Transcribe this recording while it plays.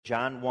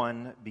John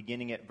 1,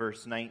 beginning at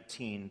verse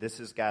 19.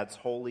 This is God's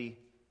holy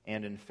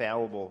and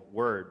infallible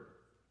word.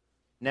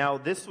 Now,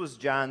 this was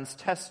John's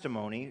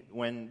testimony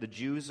when the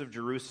Jews of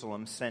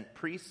Jerusalem sent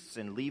priests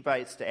and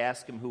Levites to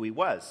ask him who he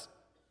was.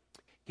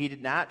 He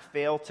did not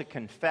fail to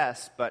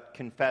confess, but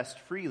confessed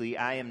freely,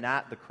 "I am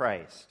not the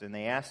Christ." And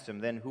they asked him,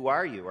 "Then who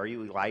are you? Are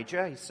you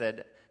Elijah?" He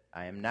said,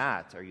 "I am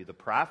not." "Are you the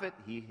prophet?"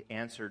 He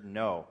answered,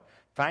 "No."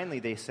 Finally,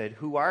 they said,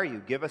 "Who are you?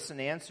 Give us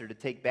an answer to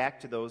take back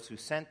to those who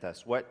sent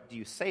us. What do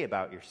you say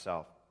about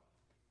yourself?"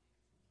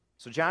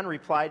 So John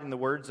replied in the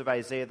words of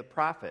Isaiah the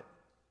prophet,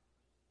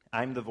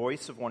 "I'm the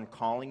voice of one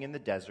calling in the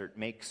desert,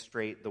 make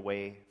straight the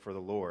way for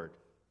the Lord."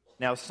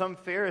 Now some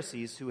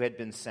Pharisees who had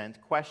been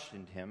sent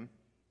questioned him,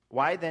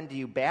 "Why then do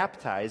you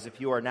baptize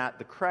if you are not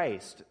the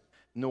Christ,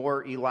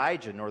 nor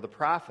Elijah, nor the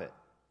prophet?"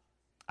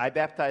 "I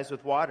baptize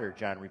with water,"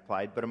 John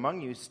replied, "but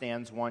among you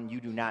stands one you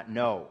do not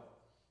know.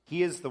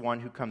 He is the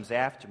one who comes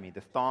after me,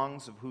 the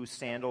thongs of whose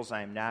sandals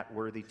I am not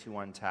worthy to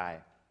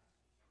untie."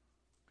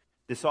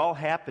 This all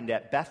happened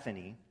at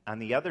Bethany, on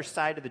the other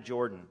side of the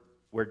Jordan,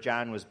 where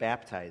John was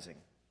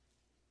baptizing.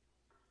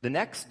 The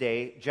next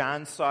day,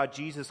 John saw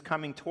Jesus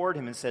coming toward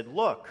him and said,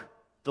 "Look,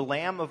 the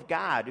Lamb of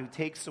God who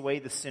takes away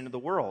the sin of the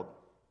world.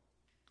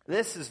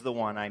 This is the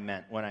one I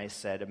meant when I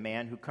said, 'A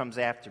man who comes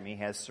after me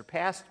has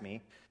surpassed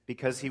me,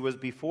 because he was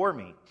before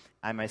me.'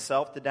 I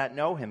myself did not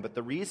know him, but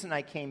the reason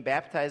I came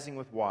baptizing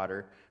with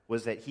water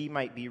was that he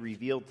might be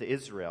revealed to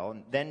Israel."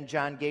 And then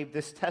John gave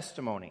this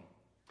testimony,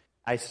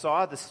 "I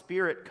saw the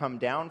Spirit come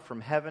down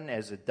from heaven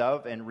as a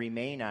dove and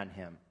remain on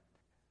him.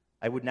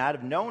 I would not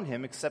have known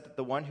him except that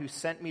the one who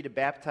sent me to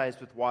baptize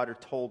with water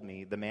told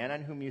me, 'The man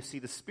on whom you see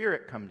the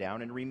Spirit come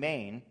down and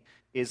remain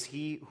is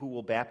he who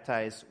will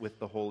baptize with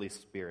the Holy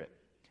Spirit.'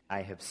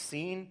 I have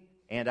seen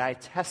and I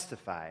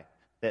testify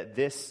that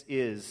this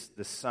is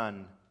the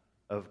Son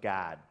of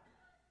God."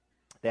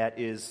 That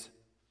is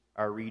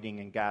our reading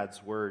in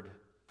God's Word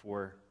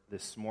for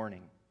this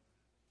morning.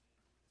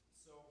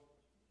 So,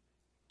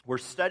 we're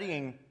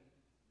studying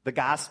the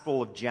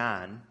Gospel of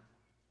John.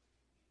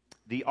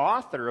 The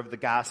author of the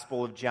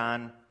Gospel of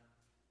John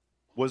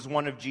was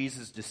one of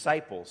Jesus'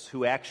 disciples,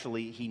 who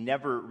actually, he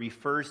never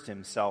refers to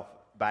himself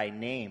by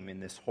name in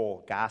this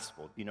whole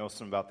gospel. If you know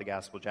something about the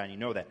Gospel of John, you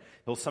know that.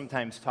 He'll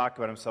sometimes talk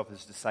about himself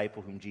as a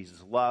disciple whom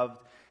Jesus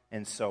loved,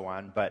 and so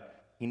on,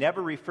 but he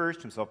never refers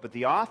to himself. But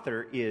the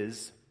author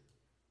is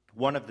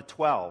one of the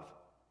 12.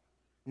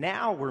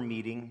 Now we're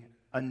meeting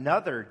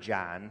another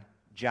John,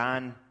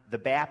 John the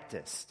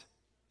Baptist.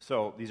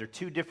 So these are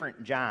two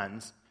different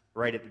Johns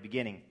right at the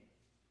beginning.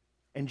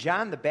 And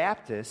John the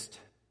Baptist,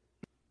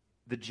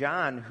 the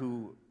John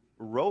who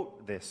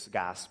wrote this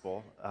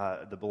gospel,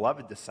 the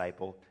beloved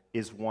disciple,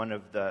 is one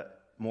of the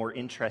more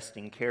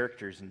interesting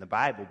characters in the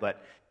Bible.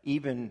 But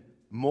even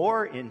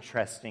more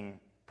interesting,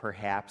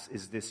 perhaps,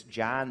 is this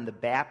John the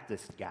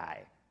Baptist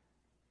guy.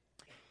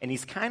 And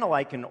he's kind of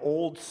like an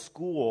old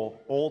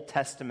school Old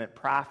Testament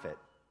prophet.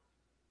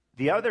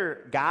 The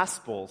other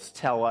Gospels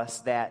tell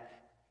us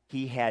that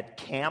he had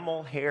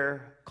camel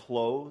hair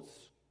clothes,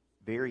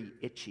 very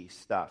itchy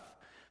stuff,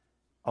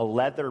 a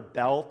leather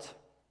belt.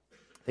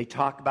 They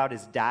talk about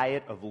his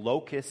diet of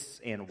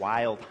locusts and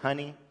wild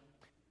honey.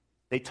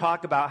 They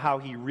talk about how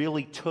he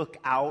really took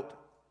out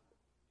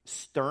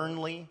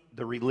sternly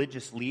the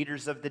religious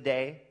leaders of the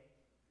day.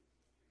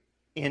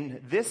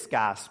 In this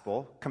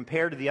gospel,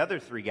 compared to the other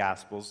three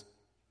gospels,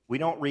 we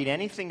don't read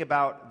anything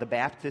about the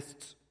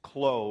Baptist's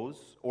clothes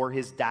or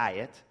his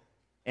diet,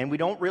 and we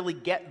don't really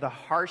get the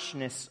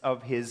harshness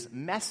of his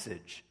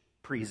message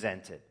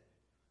presented.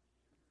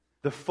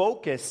 The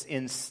focus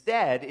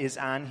instead is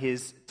on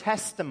his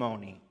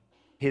testimony,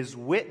 his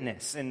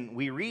witness, and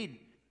we read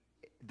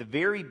the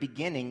very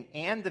beginning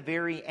and the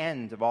very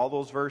end of all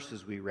those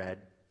verses we read.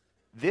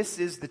 This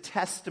is the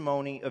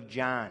testimony of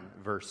John,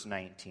 verse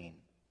 19.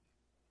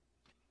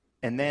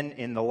 And then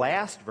in the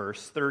last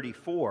verse,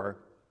 34,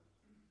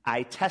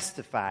 I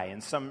testify.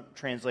 And some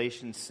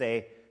translations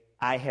say,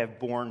 I have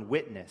borne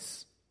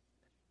witness.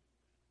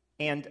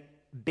 And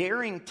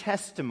bearing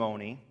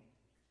testimony,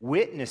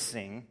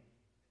 witnessing,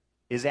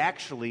 is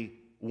actually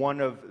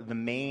one of the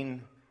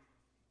main,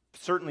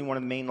 certainly one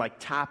of the main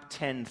top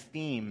 10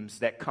 themes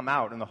that come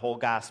out in the whole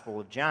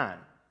Gospel of John.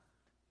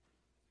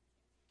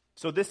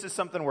 So this is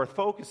something worth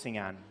focusing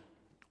on.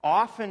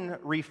 Often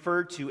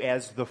referred to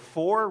as the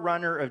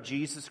forerunner of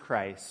Jesus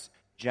Christ,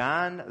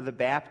 John the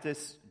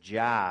Baptist's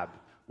job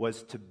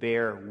was to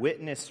bear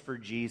witness for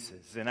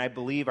Jesus. And I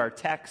believe our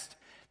text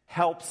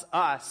helps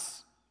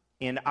us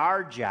in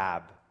our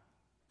job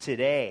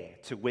today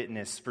to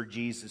witness for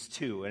Jesus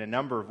too, in a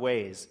number of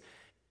ways.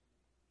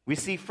 We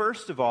see,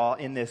 first of all,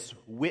 in this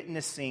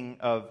witnessing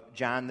of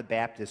John the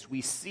Baptist,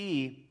 we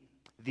see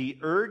the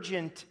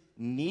urgent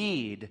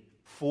need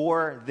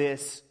for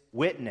this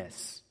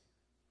witness.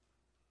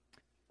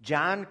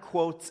 John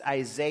quotes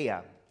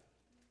Isaiah,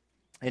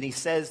 and he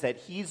says that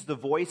he's the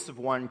voice of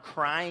one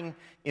crying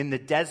in the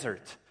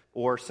desert,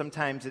 or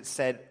sometimes it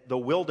said the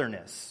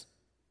wilderness.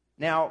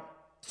 Now,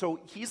 so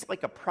he's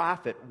like a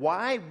prophet.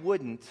 Why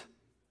wouldn't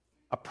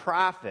a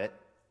prophet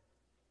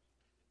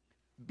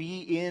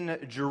be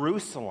in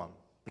Jerusalem,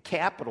 the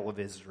capital of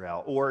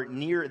Israel, or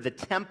near the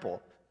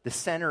temple, the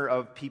center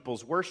of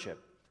people's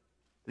worship.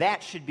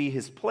 That should be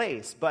his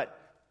place. But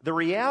the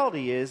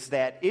reality is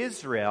that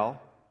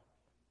Israel,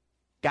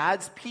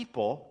 God's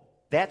people,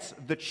 that's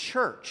the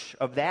church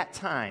of that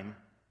time,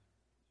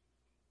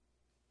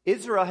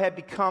 Israel had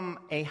become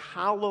a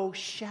hollow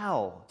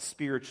shell,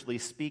 spiritually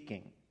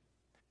speaking.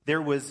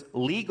 There was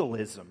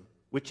legalism,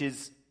 which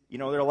is,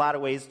 there are a lot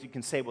of ways you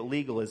can say what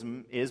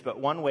legalism is, but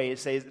one way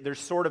is say there's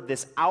sort of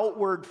this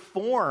outward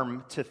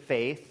form to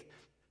faith,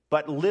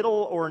 but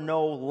little or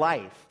no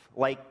life,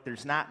 like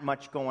there's not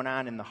much going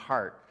on in the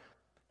heart.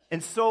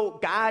 And so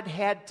God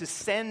had to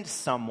send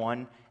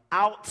someone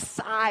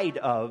outside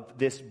of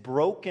this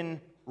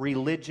broken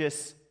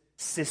religious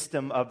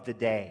system of the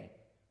day.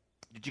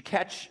 Did you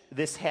catch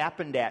this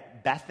happened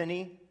at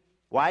Bethany?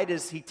 Why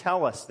does he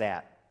tell us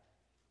that?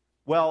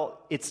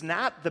 Well, it's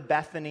not the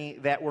Bethany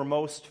that we're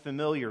most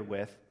familiar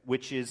with,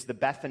 which is the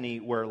Bethany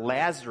where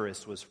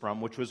Lazarus was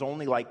from, which was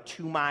only like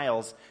 2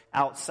 miles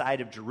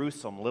outside of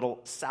Jerusalem, a little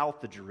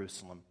south of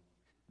Jerusalem.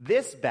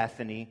 This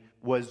Bethany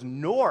was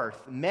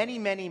north, many,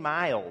 many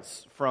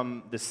miles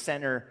from the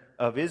center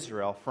of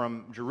Israel,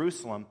 from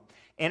Jerusalem,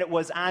 and it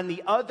was on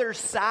the other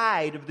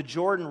side of the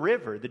Jordan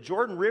River. The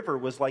Jordan River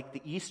was like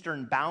the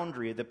eastern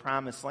boundary of the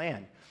Promised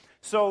Land.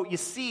 So you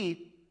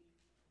see,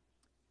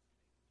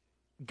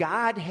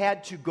 God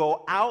had to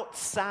go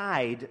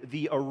outside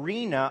the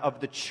arena of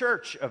the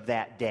church of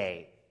that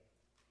day,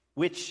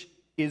 which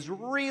is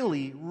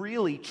really,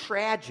 really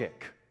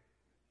tragic.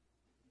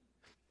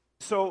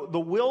 So the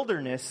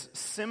wilderness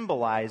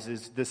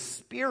symbolizes the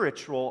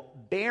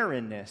spiritual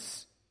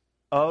barrenness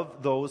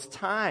of those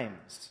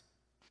times.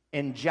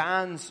 And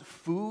John's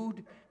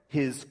food,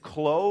 his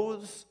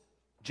clothes,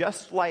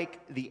 just like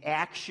the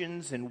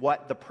actions and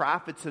what the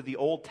prophets of the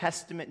Old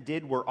Testament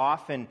did were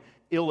often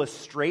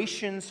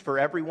illustrations for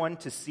everyone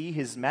to see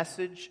his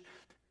message.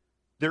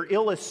 They're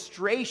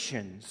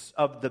illustrations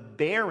of the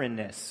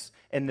barrenness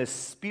and the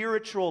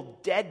spiritual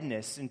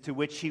deadness into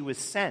which he was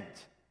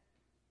sent.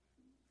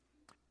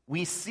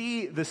 We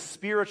see the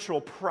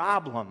spiritual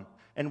problem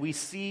and we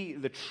see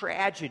the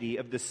tragedy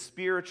of the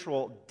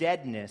spiritual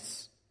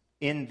deadness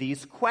in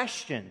these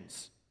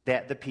questions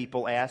that the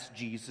people asked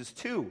Jesus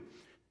too.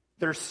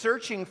 They're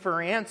searching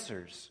for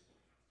answers.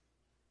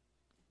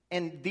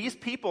 And these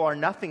people are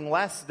nothing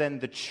less than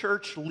the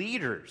church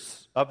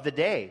leaders of the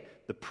day.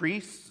 The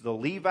priests, the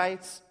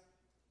Levites,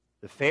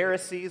 the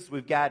Pharisees.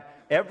 We've got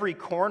every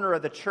corner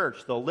of the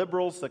church. The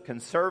liberals, the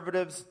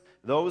conservatives,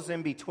 those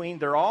in between.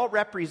 They're all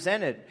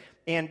represented.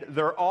 And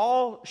they're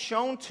all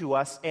shown to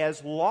us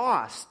as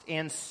lost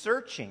and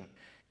searching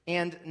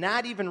and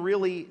not even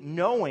really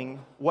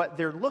knowing what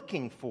they're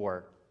looking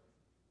for.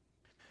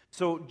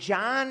 So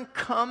John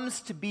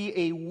comes to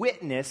be a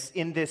witness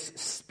in this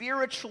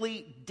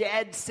spiritually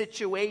dead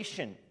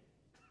situation.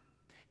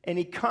 And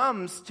he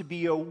comes to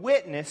be a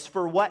witness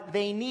for what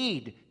they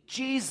need.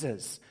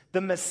 Jesus,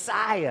 the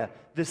Messiah,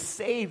 the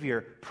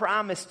Savior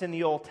promised in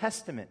the Old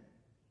Testament.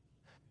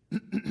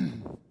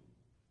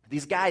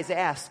 These guys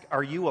ask,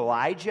 "Are you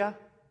Elijah?"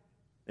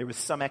 There was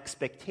some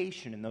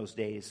expectation in those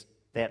days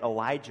that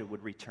Elijah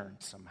would return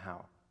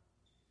somehow.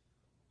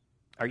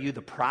 "Are you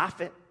the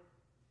prophet?"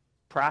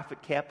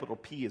 Prophet, capital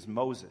P, is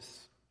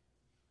Moses.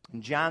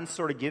 And John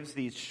sort of gives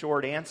these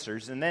short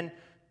answers, and then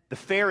the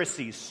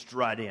Pharisees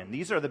strut in.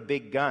 These are the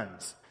big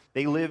guns.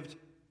 They lived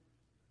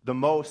the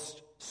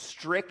most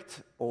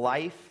strict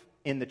life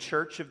in the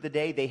church of the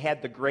day. They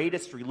had the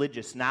greatest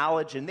religious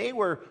knowledge, and they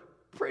were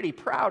pretty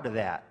proud of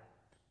that.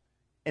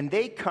 And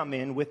they come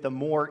in with a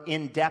more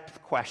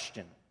in-depth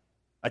question,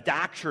 a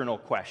doctrinal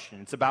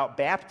question. It's about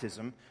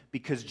baptism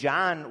because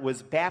John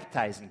was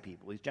baptizing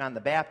people. He's John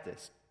the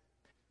Baptist.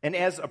 And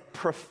as a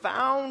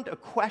profound a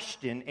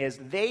question as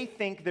they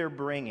think they're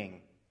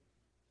bringing,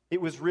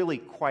 it was really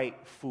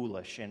quite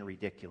foolish and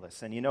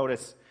ridiculous. And you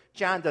notice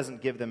John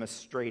doesn't give them a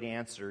straight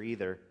answer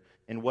either.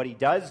 And what he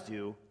does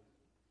do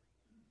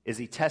is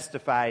he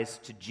testifies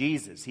to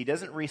Jesus. He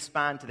doesn't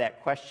respond to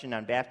that question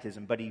on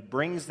baptism, but he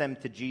brings them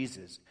to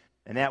Jesus.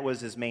 And that was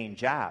his main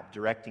job,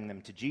 directing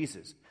them to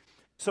Jesus.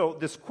 So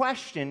this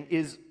question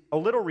is a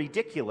little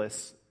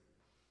ridiculous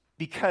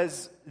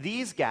because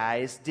these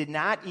guys did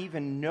not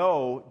even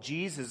know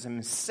Jesus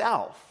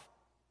himself.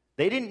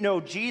 They didn't know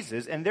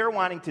Jesus, and they're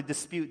wanting to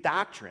dispute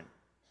doctrine.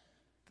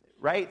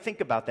 Right?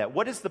 Think about that.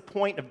 What is the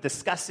point of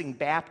discussing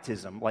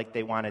baptism like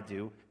they want to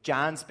do,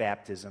 John's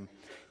baptism,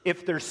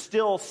 if they're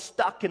still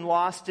stuck and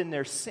lost in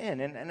their sin?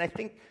 And I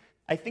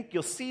think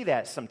you'll see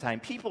that sometime.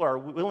 People are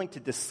willing to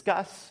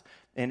discuss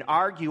and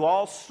argue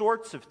all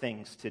sorts of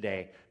things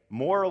today.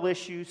 Moral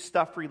issues,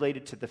 stuff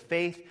related to the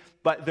faith,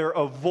 but they're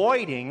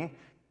avoiding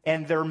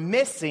and they're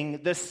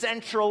missing the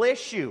central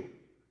issue,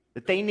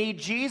 that they need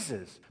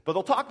Jesus. But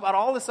they'll talk about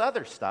all this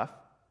other stuff.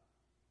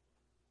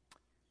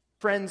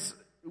 Friends,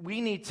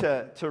 we need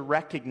to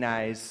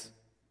recognize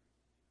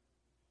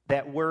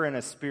that we're in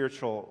a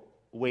spiritual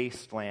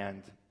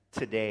wasteland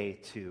today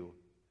too.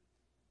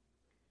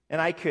 And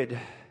I could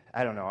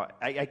I don't know.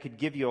 I could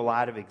give you a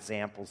lot of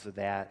examples of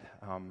that.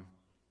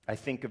 I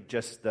think of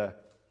just the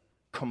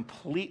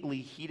completely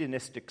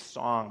hedonistic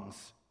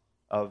songs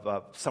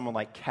of someone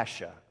like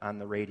Kesha on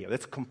the radio.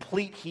 That's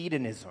complete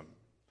hedonism.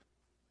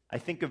 I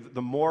think of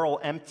the moral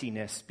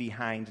emptiness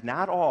behind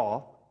not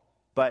all,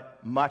 but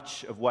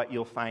much of what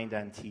you'll find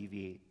on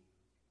TV.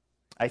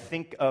 I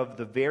think of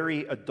the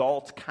very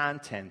adult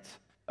content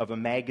of a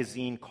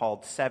magazine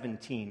called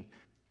 17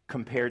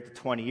 compared to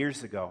 20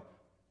 years ago.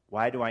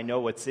 Why do I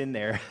know what's in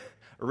there?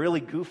 A really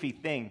goofy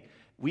thing.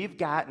 We've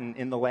gotten,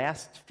 in the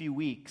last few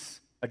weeks,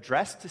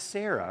 addressed to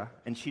Sarah,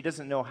 and she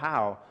doesn't know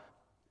how,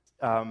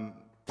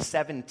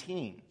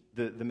 17,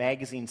 the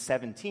magazine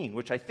 17,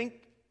 which I think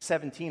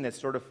 17, that's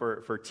sort of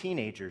for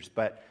teenagers.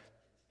 But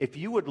if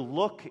you would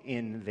look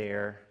in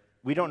there,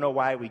 we don't know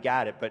why we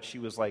got it, but she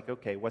was like,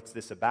 okay, what's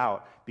this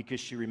about? Because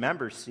she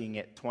remembers seeing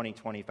it 20,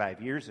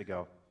 25 years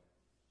ago.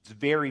 It's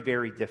very,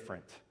 very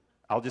different.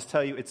 I'll just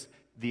tell you, it's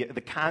the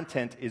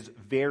content is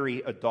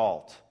very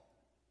adult,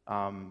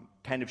 kind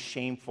of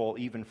shameful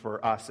even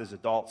for us as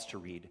adults to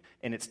read,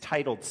 and it's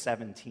titled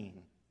 17.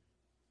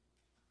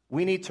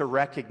 We need to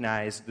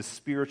recognize the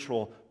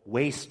spiritual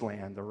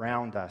wasteland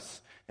around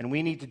us, and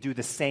we need to do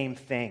the same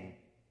thing.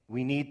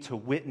 We need to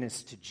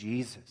witness to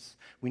Jesus.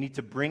 We need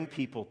to bring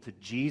people to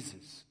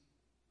Jesus.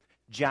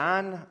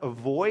 John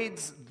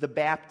avoids the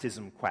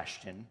baptism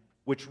question,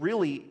 which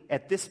really,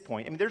 at this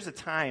point, I mean, there's a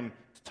time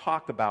to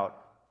talk about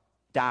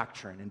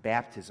doctrine and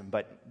baptism,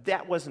 but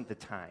that wasn't the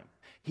time.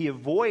 He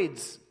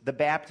avoids the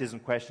baptism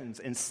questions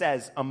and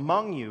says,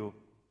 among you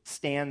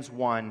stands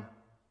one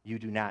you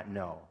do not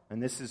know.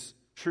 And this is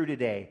true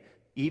today,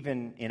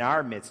 even in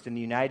our midst, in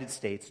the United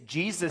States.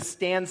 Jesus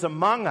stands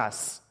among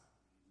us,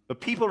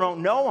 but people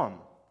don't know him.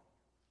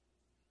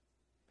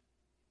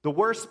 The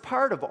worst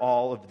part of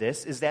all of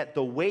this is that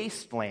the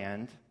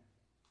wasteland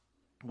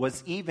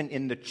was even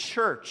in the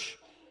church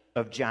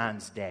of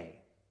John's day.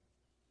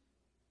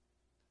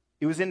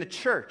 It was in the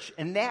church,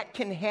 and that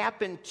can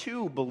happen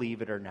too,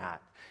 believe it or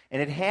not.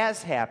 And it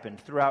has happened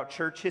throughout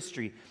church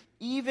history.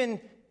 Even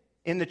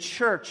in the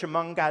church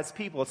among God's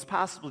people, it's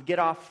possible to get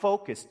off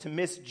focus, to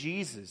miss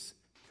Jesus,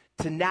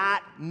 to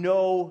not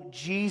know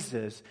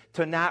Jesus,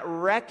 to not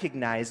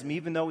recognize him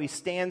even though he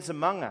stands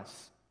among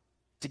us,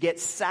 to get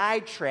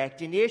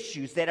sidetracked in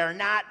issues that are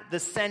not the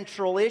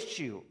central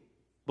issue.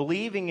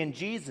 Believing in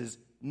Jesus,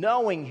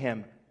 knowing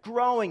him,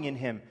 growing in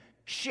him,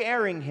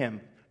 sharing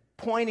him,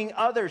 pointing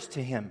others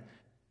to him,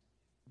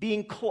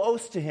 being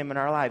close to him in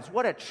our lives.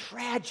 What a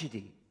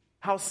tragedy.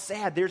 How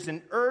sad. There's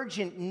an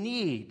urgent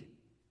need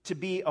to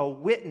be a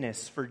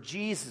witness for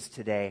Jesus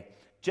today,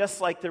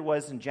 just like there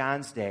was in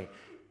John's day.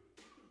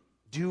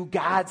 Do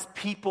God's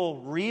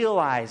people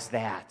realize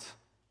that?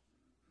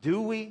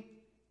 Do we?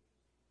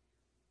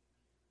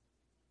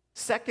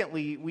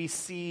 Secondly, we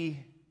see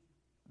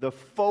the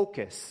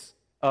focus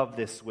of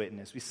this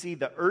witness. We see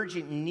the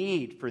urgent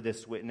need for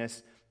this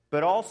witness,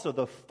 but also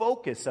the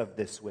focus of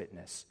this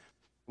witness.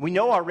 We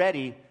know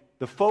already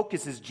the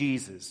focus is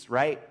Jesus,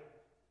 right?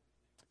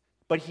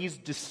 But he's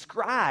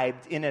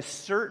described in a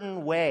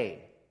certain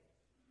way.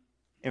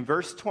 In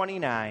verse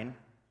 29,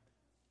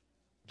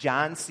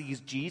 John sees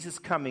Jesus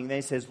coming, then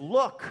he says,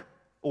 "Look,"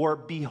 or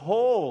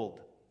 "Behold,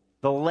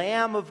 the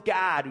Lamb of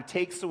God who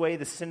takes away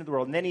the sin of the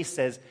world." And then he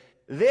says,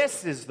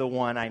 "This is the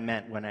one I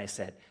meant when I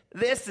said,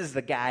 this is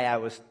the guy I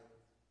was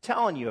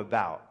telling you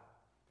about."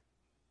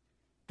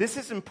 This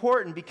is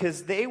important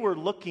because they were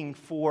looking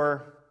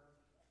for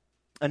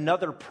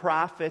another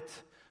prophet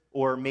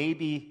or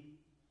maybe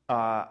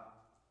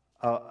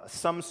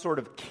some sort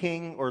of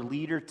king or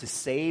leader to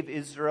save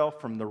Israel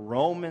from the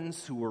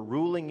Romans who were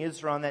ruling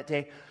Israel on that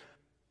day.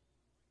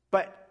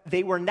 But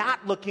they were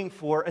not looking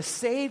for a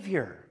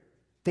savior.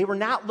 They were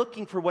not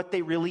looking for what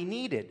they really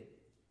needed.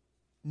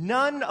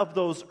 None of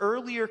those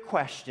earlier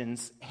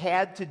questions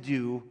had to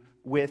do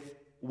with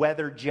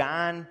whether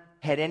John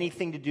had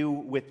anything to do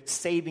with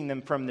saving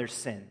them from their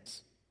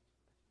sins.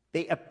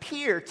 They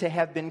appear to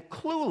have been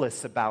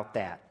clueless about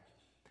that.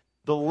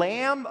 The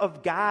Lamb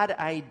of God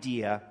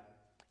idea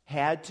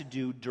had to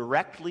do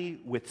directly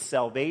with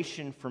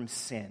salvation from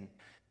sin.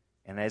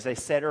 And as I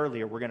said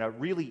earlier, we're going to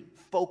really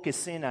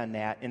focus in on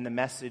that in the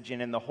message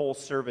and in the whole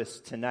service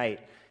tonight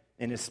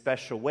in a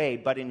special way.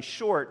 But in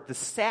short, the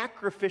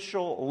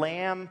sacrificial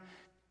lamb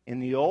in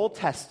the Old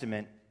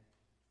Testament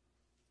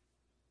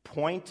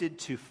pointed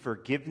to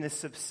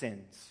forgiveness of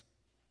sins.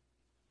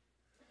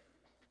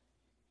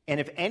 And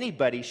if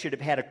anybody should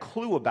have had a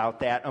clue about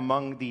that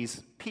among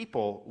these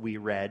people we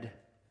read,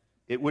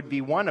 it would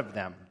be one of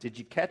them. Did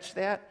you catch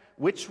that?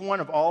 Which one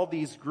of all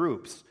these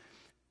groups?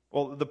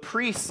 Well, the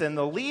priests and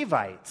the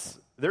Levites,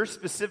 they're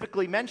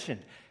specifically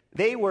mentioned.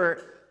 They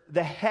were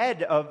the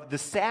head of the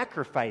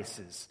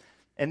sacrifices,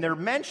 and they're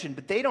mentioned,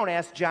 but they don't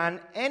ask John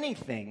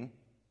anything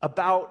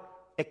about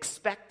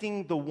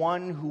expecting the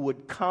one who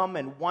would come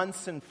and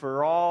once and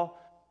for all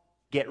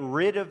get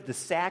rid of the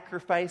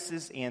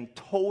sacrifices and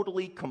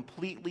totally,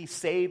 completely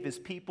save his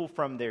people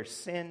from their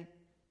sin.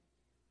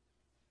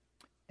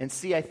 And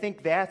see, I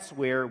think that's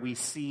where we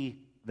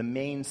see the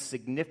main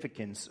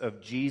significance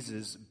of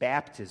Jesus'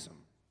 baptism.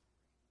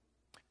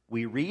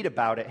 We read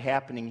about it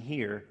happening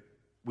here.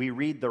 We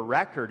read the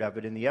record of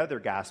it in the other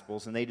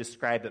Gospels, and they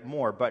describe it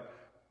more. But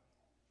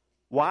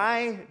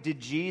why did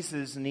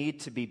Jesus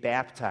need to be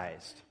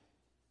baptized?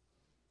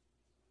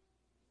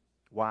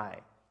 Why?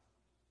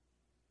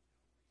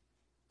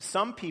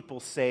 Some people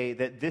say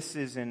that this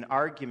is an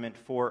argument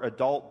for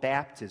adult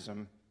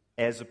baptism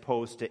as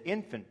opposed to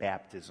infant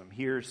baptism.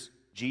 Here's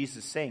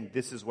Jesus saying,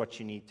 this is what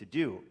you need to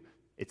do.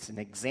 It's an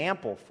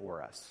example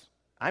for us.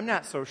 I'm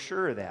not so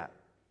sure of that.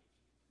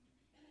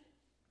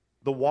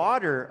 The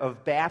water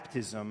of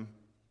baptism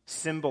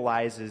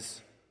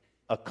symbolizes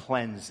a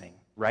cleansing,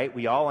 right?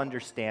 We all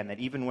understand that.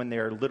 Even when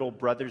there are little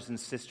brothers and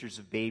sisters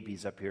of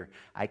babies up here,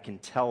 I can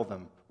tell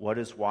them, what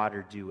does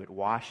water do? It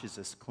washes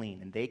us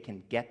clean, and they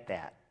can get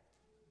that.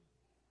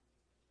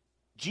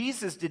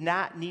 Jesus did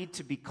not need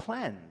to be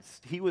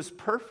cleansed. He was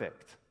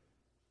perfect.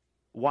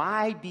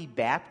 Why be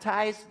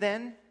baptized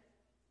then?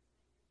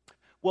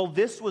 Well,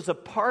 this was a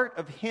part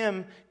of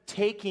him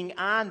taking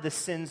on the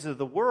sins of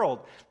the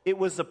world. It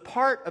was a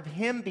part of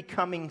him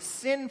becoming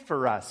sin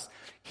for us.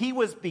 He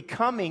was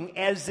becoming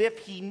as if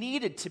he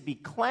needed to be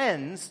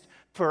cleansed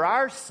for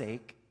our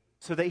sake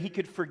so that he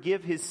could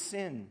forgive his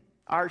sin,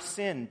 our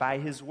sin, by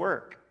his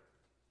work.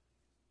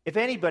 If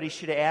anybody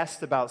should have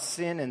asked about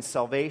sin and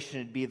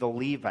salvation, it'd be the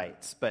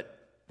Levites, but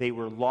they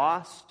were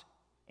lost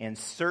and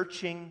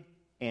searching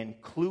and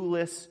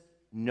clueless,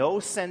 no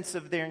sense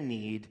of their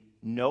need,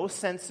 no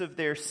sense of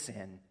their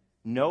sin,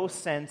 no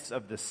sense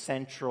of the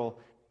central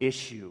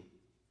issue.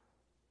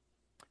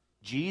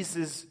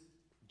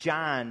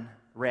 John,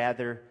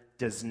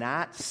 does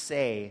not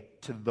say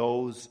to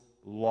those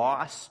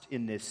lost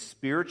in this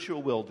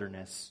spiritual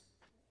wilderness,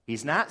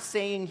 he's not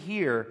saying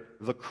here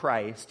the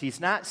Christ,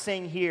 he's not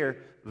saying here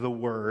the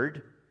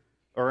Word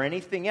or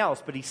anything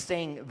else, but he's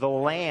saying the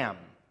Lamb.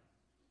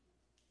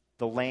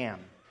 The Lamb.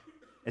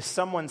 As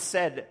someone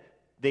said,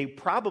 they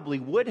probably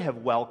would have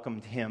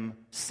welcomed him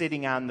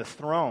sitting on the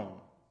throne,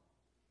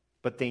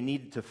 but they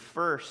needed to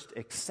first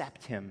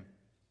accept him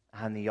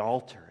on the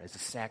altar as a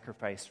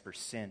sacrifice for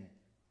sin.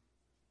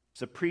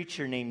 There's a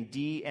preacher named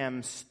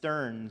D.M.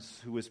 Stearns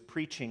who was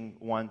preaching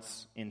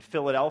once in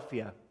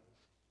Philadelphia.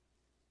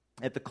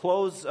 At the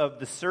close of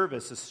the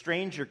service, a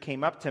stranger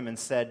came up to him and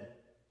said,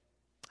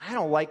 I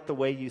don't like the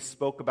way you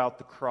spoke about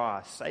the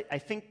cross. I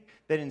think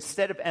that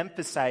instead of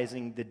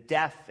emphasizing the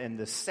death and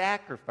the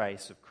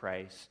sacrifice of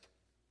Christ,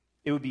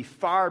 it would be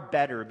far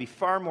better, it would be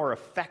far more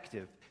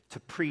effective to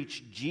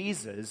preach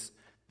Jesus,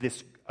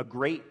 a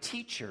great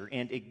teacher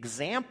and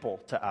example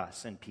to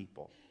us and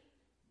people.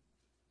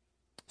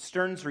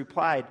 Stearns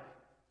replied,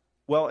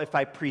 well, if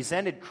I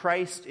presented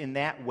Christ in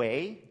that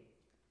way,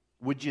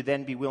 would you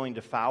then be willing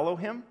to follow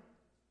him?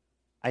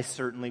 I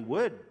certainly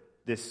would,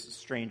 this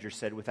stranger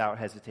said without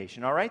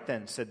hesitation. All right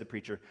then, said the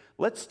preacher,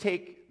 let's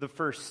take the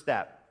first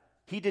step.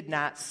 He did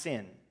not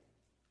sin.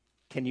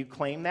 Can you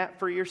claim that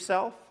for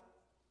yourself?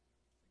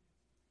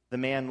 The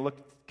man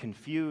looked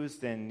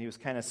confused and he was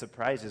kind of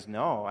surprised. He says,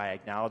 no, I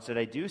acknowledge that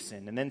I do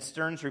sin. And then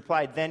Stearns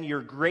replied, then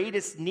your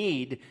greatest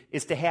need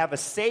is to have a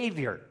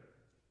Savior,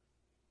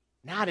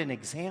 not an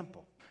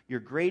example. Your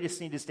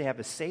greatest need is to have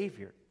a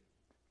Savior.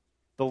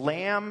 The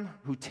Lamb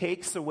who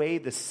takes away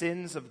the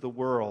sins of the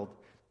world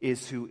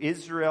is who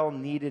Israel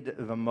needed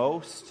the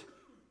most,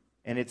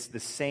 and it's the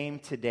same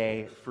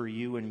today for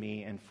you and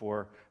me and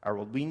for our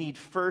world. We need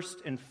first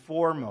and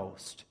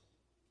foremost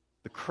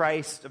the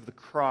Christ of the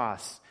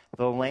cross,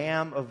 the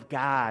Lamb of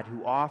God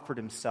who offered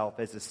himself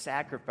as a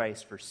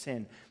sacrifice for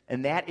sin.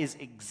 And that is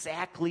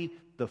exactly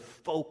the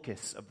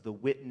focus of the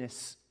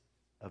witness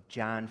of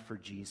John for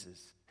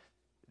Jesus.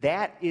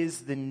 That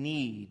is the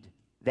need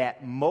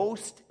that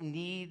most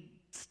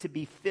needs to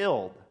be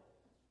filled,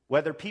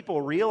 whether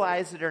people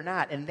realize it or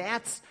not. And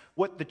that's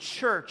what the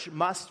church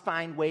must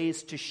find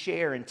ways to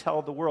share and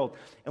tell the world.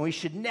 And we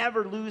should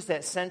never lose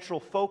that central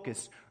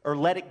focus or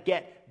let it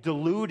get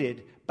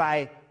diluted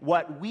by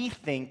what we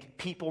think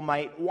people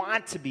might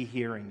want to be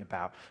hearing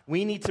about.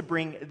 We need to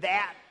bring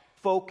that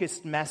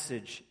focused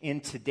message in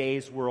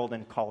today's world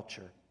and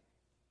culture.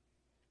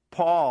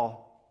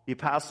 Paul, the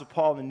Apostle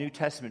Paul in the New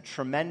Testament,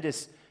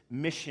 tremendous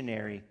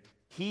missionary,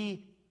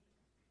 he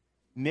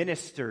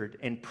ministered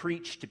and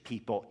preached to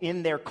people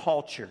in their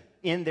culture,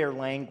 in their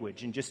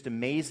language, in just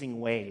amazing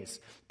ways.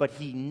 But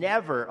he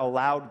never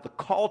allowed the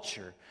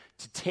culture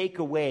to take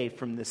away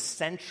from the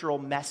central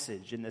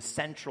message and the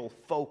central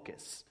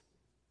focus.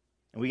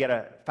 And we got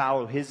to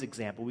follow his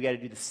example. We got to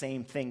do the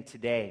same thing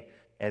today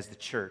as the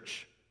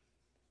church.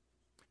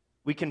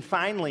 We can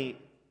finally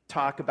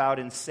talk about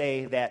and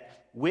say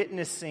that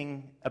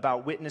witnessing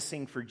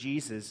for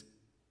Jesus,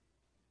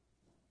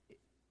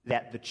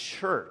 that the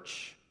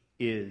church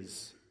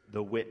is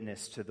the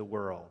witness to the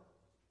world.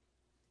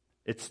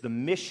 It's the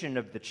mission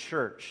of the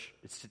church.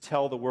 It's to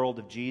tell the world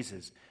of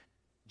Jesus.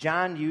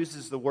 John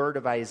uses the word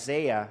of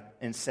Isaiah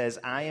and says,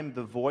 I am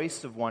the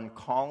voice of one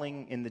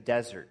calling in the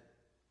desert.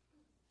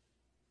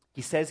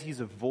 He says he's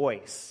a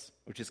voice,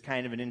 which is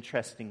kind of an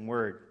interesting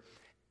word.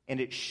 and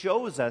it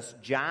shows us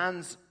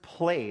John's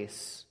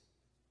place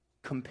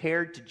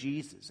compared to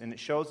Jesus, and it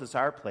shows us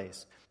our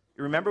place.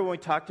 You remember when we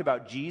talked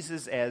about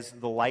Jesus as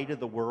the light of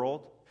the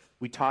world?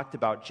 We talked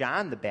about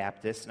John the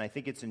Baptist, and I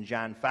think it's in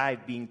John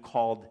 5, being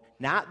called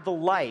not the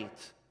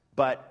light,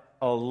 but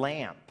a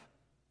lamp.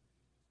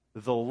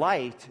 The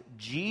light,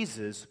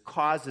 Jesus,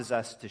 causes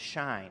us to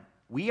shine.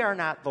 We are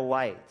not the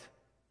light.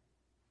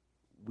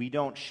 We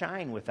don't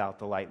shine without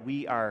the light.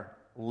 We are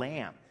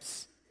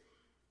lamps.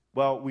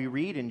 Well, we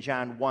read in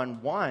John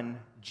 1:1,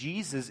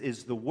 Jesus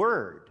is the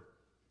Word.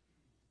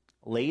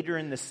 Later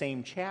in the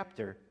same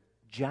chapter,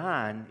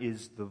 John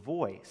is the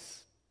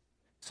voice.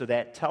 So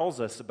that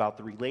tells us about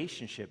the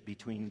relationship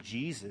between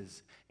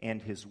Jesus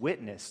and his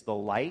witness. The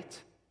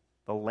light,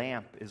 the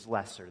lamp is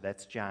lesser.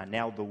 That's John.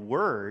 Now the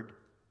Word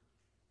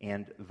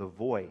and the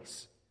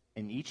voice.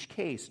 In each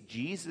case,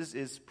 Jesus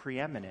is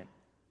preeminent.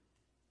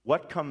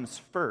 What comes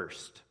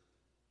first?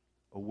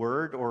 A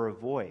word or a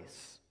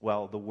voice?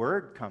 Well, the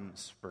Word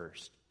comes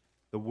first.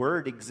 The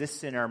Word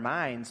exists in our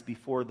minds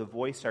before the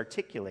voice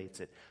articulates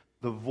it.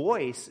 The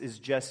voice is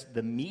just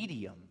the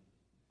medium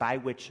by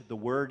which the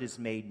Word is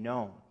made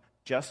known,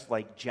 just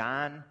like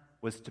John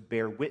was to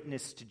bear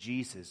witness to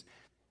Jesus.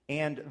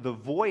 And the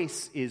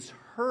voice is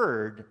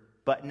heard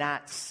but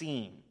not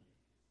seen.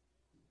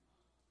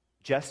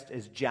 Just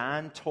as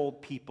John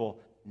told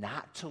people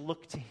not to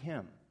look to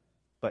him,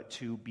 but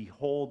to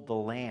behold the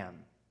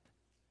Lamb.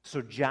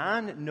 So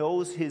John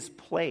knows his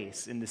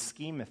place in the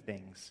scheme of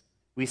things.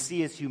 We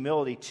see his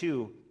humility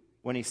too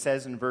when he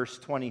says in verse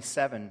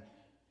 27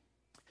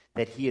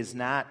 that he is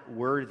not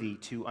worthy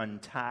to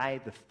untie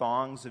the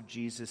thongs of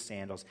Jesus'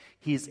 sandals.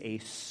 He's a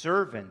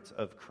servant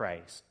of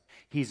Christ.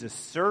 He's a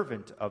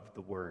servant of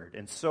the Word,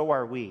 and so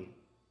are we.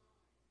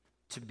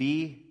 To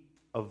be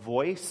a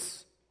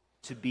voice,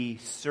 to be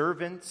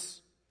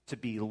servants, to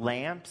be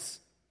lamps,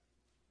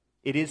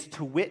 it is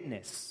to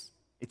witness.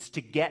 It's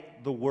to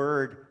get the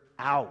Word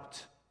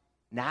out,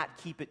 not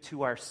keep it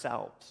to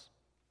ourselves.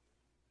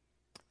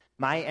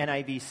 My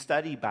NIV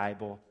Study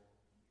Bible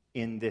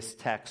in this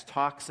text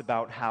talks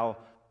about how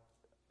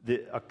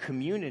a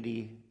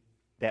community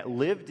that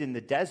lived in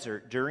the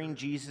desert during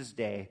Jesus'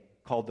 day,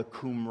 called the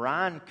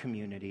Qumran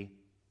community,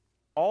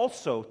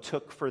 also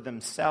took for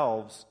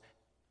themselves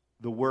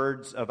the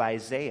words of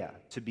Isaiah,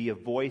 to be a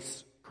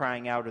voice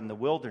crying out in the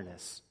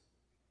wilderness.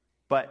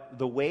 But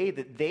the way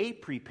that they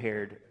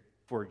prepared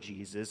for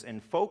Jesus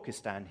and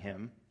focused on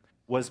him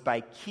was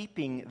by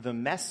keeping the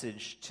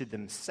message to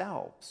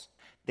themselves.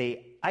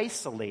 They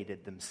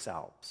isolated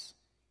themselves.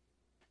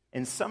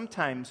 And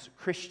sometimes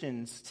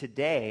Christians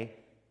today,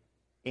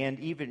 and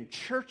even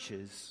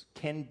churches,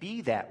 can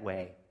be that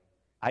way.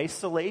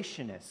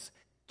 Isolationists,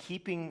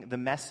 keeping the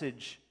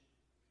message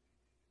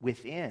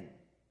within.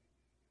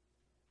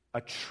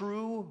 A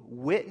true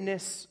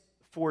witness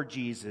for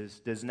Jesus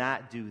does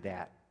not do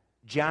that.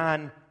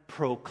 John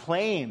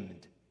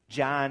proclaimed,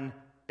 John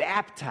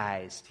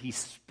baptized, he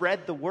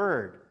spread the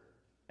word.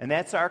 And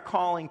that's our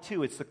calling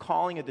too. It's the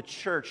calling of the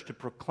church to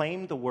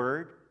proclaim the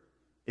word.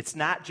 It's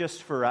not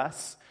just for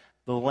us.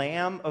 The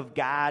Lamb of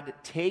God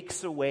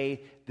takes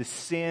away the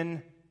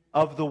sin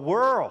of the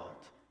world.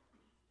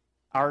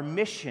 Our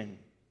mission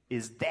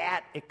is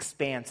that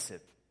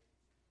expansive.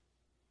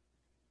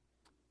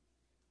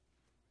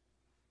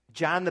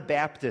 John the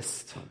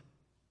Baptist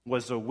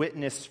was a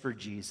witness for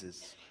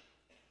Jesus.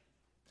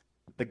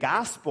 The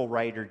gospel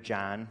writer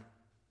John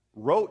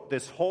wrote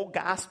this whole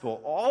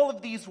gospel, all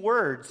of these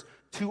words,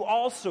 to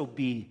also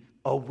be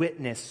a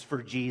witness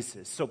for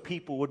Jesus, so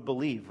people would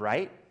believe,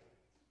 right?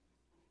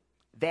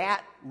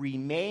 That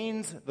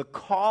remains the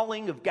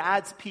calling of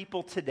God's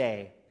people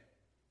today.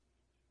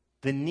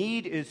 The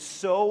need is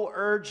so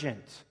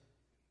urgent.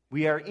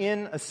 We are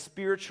in a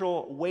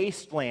spiritual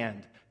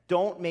wasteland.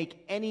 Don't make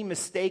any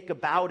mistake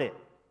about it.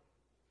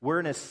 We're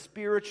in a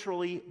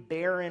spiritually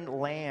barren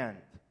land.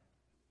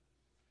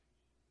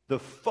 The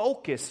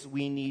focus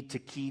we need to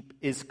keep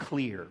is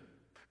clear.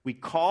 We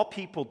call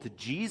people to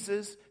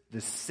Jesus,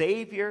 the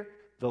Savior,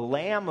 the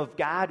Lamb of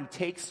God who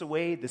takes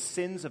away the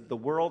sins of the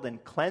world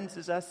and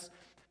cleanses us.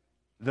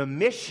 The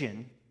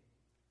mission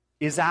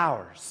is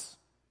ours.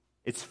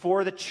 It's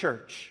for the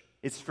church.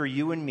 It's for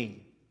you and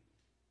me.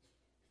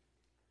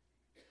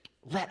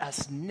 Let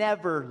us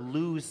never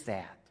lose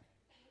that.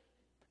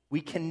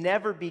 We can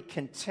never be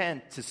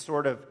content to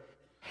sort of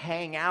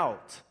hang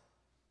out,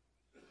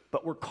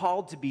 but we're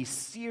called to be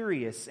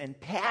serious and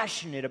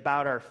passionate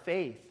about our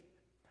faith,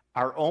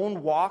 our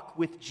own walk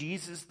with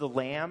Jesus the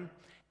Lamb,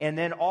 and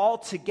then all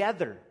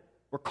together,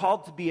 we're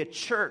called to be a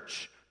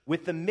church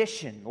with a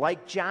mission,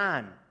 like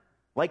John,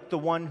 like the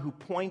one who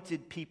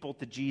pointed people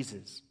to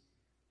Jesus.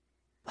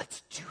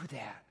 Let's do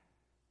that.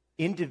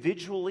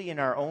 Individually in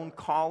our own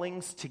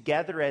callings,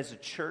 together as a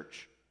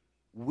church,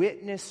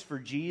 witness for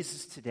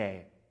Jesus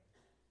today.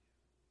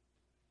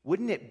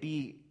 Wouldn't it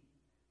be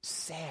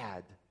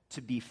sad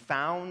to be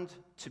found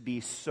to be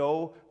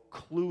so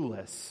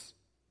clueless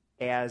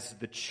as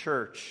the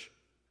church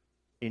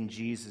in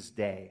Jesus'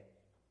 day?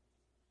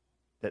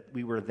 That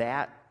we were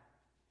that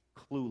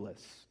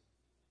clueless.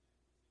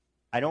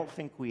 I don't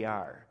think we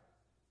are.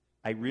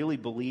 I really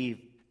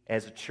believe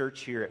as a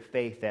church here at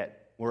Faith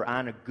that we're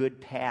on a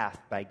good path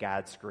by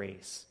God's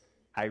grace.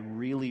 I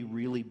really,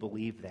 really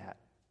believe that.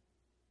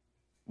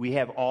 We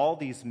have all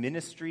these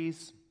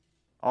ministries,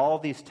 all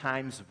these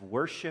times of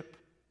worship.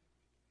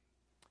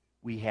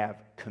 We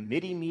have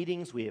committee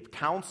meetings. We have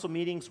council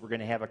meetings. We're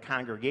going to have a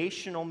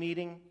congregational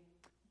meeting.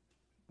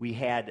 We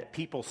had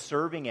people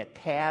serving at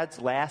pads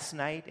last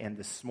night and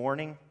this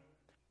morning.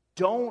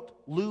 Don't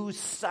lose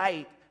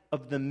sight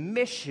of the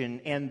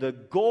mission and the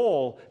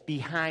goal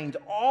behind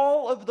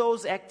all of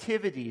those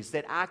activities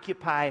that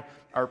occupy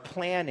our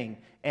planning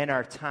and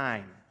our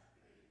time.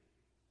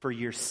 For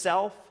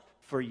yourself,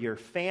 for your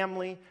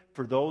family,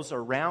 for those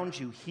around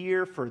you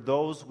here, for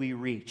those we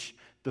reach.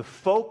 The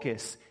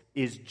focus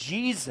is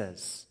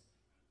Jesus,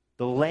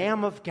 the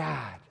Lamb of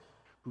God,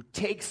 who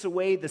takes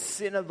away the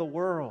sin of the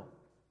world.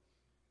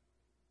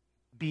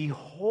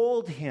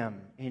 Behold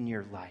him in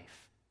your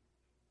life.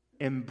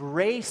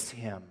 Embrace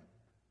him.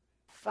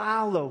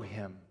 Follow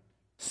him.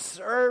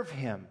 Serve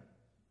him.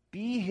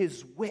 Be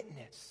his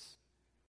witness.